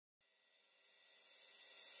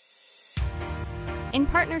In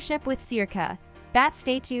partnership with SEARCA, Bat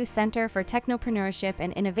Statue Center for Technopreneurship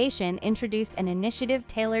and Innovation introduced an initiative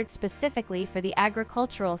tailored specifically for the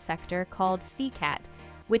agricultural sector called CTI-SICAT,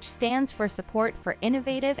 which stands for Support for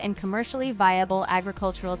Innovative and Commercially Viable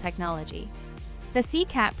Agricultural Technology. The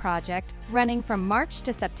CTI-SICAT project, running from March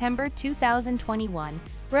to September 2021,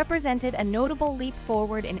 represented a notable leap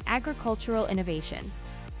forward in agricultural innovation.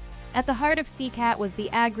 At the heart of CTI-SICAT was the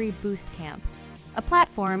Agri Boost Camp, a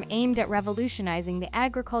platform aimed at revolutionizing the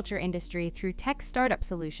agriculture industry through tech startup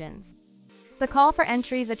solutions. The call for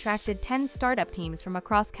entries attracted 10 startup teams from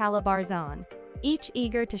across Calabar zone, each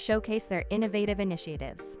eager to showcase their innovative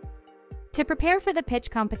initiatives. To prepare for the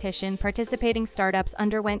pitch competition, participating startups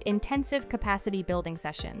underwent intensive capacity building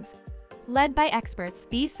sessions. Led by experts,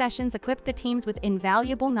 these sessions equipped the teams with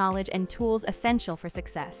invaluable knowledge and tools essential for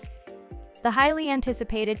success. The highly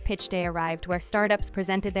anticipated pitch day arrived, where startups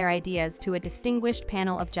presented their ideas to a distinguished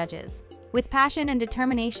panel of judges. With passion and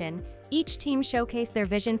determination, each team showcased their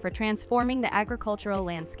vision for transforming the agricultural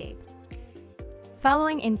landscape.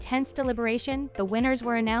 Following intense deliberation, the winners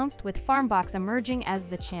were announced, with Farmbox emerging as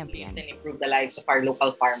the champion. And improve the lives of our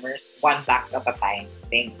local farmers, one box at a time.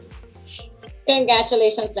 Thank you.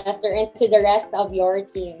 Congratulations, Lester, and to the rest of your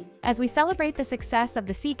team. As we celebrate the success of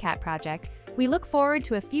the CTI-SICAT project, we look forward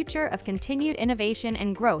to a future of continued innovation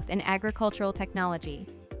and growth in agricultural technology.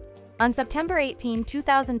 On September 18,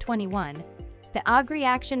 2021, the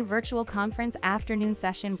AgriAction virtual conference afternoon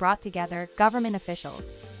session brought together government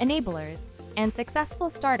officials, enablers, and successful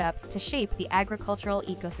startups to shape the agricultural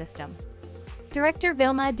ecosystem. Director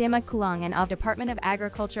Vilma Dimaculangan of Department of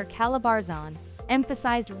Agriculture Calabar Zone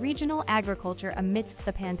emphasized regional agriculture amidst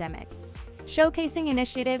the pandemic, showcasing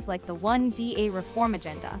initiatives like the 1DA reform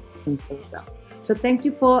agenda. So thank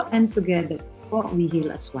you po, and together po, we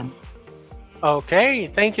heal as one. Okay,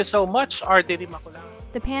 thank you so much, RD Dimaculangan.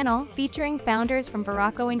 The panel, featuring founders from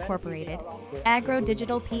Veraco Incorporated, Agro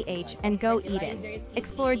Digital PH, and Go Eden,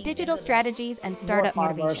 explored digital strategies and startup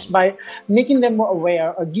motivation. By making them more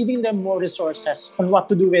aware or giving them more resources on what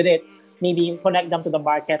to do with it, maybe connect them to the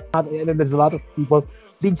market. And there's a lot of people,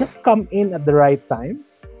 they just come in at the right time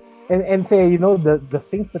and say, you know, the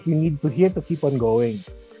things that we need to hear to keep on going.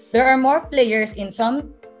 There are more players in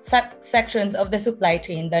some sections of the supply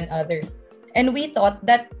chain than others. And we thought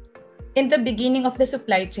that in the beginning of the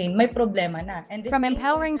supply chain, may problema na. And from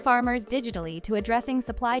empowering farmers digitally to addressing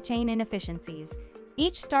supply chain inefficiencies,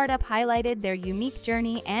 each startup highlighted their unique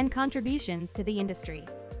journey and contributions to the industry.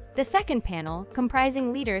 The second panel,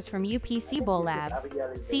 comprising leaders from UP Bowl Labs,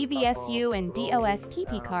 CVSU, and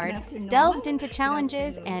DOS-TP Card, delved into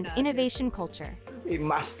challenges and innovation culture. We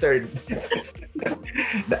mastered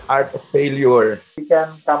the art of failure. We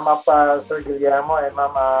can come up, Sir Guillermo and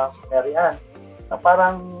Mama Marian, na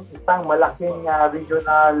parang isang malaking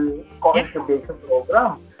regional co-incubation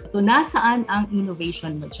program. So, nasaan ang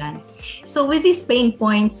innovation mo dyan? So, with these pain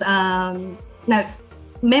points,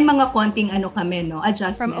 may mga konting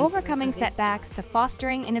adjustments. From overcoming setbacks to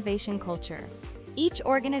fostering innovation culture, each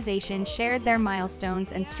organization shared their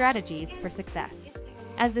milestones and strategies for success.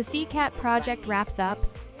 As the CTI-SICAT project wraps up,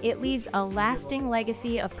 it leaves a lasting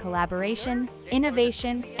legacy of collaboration,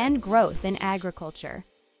 innovation, and growth in agriculture.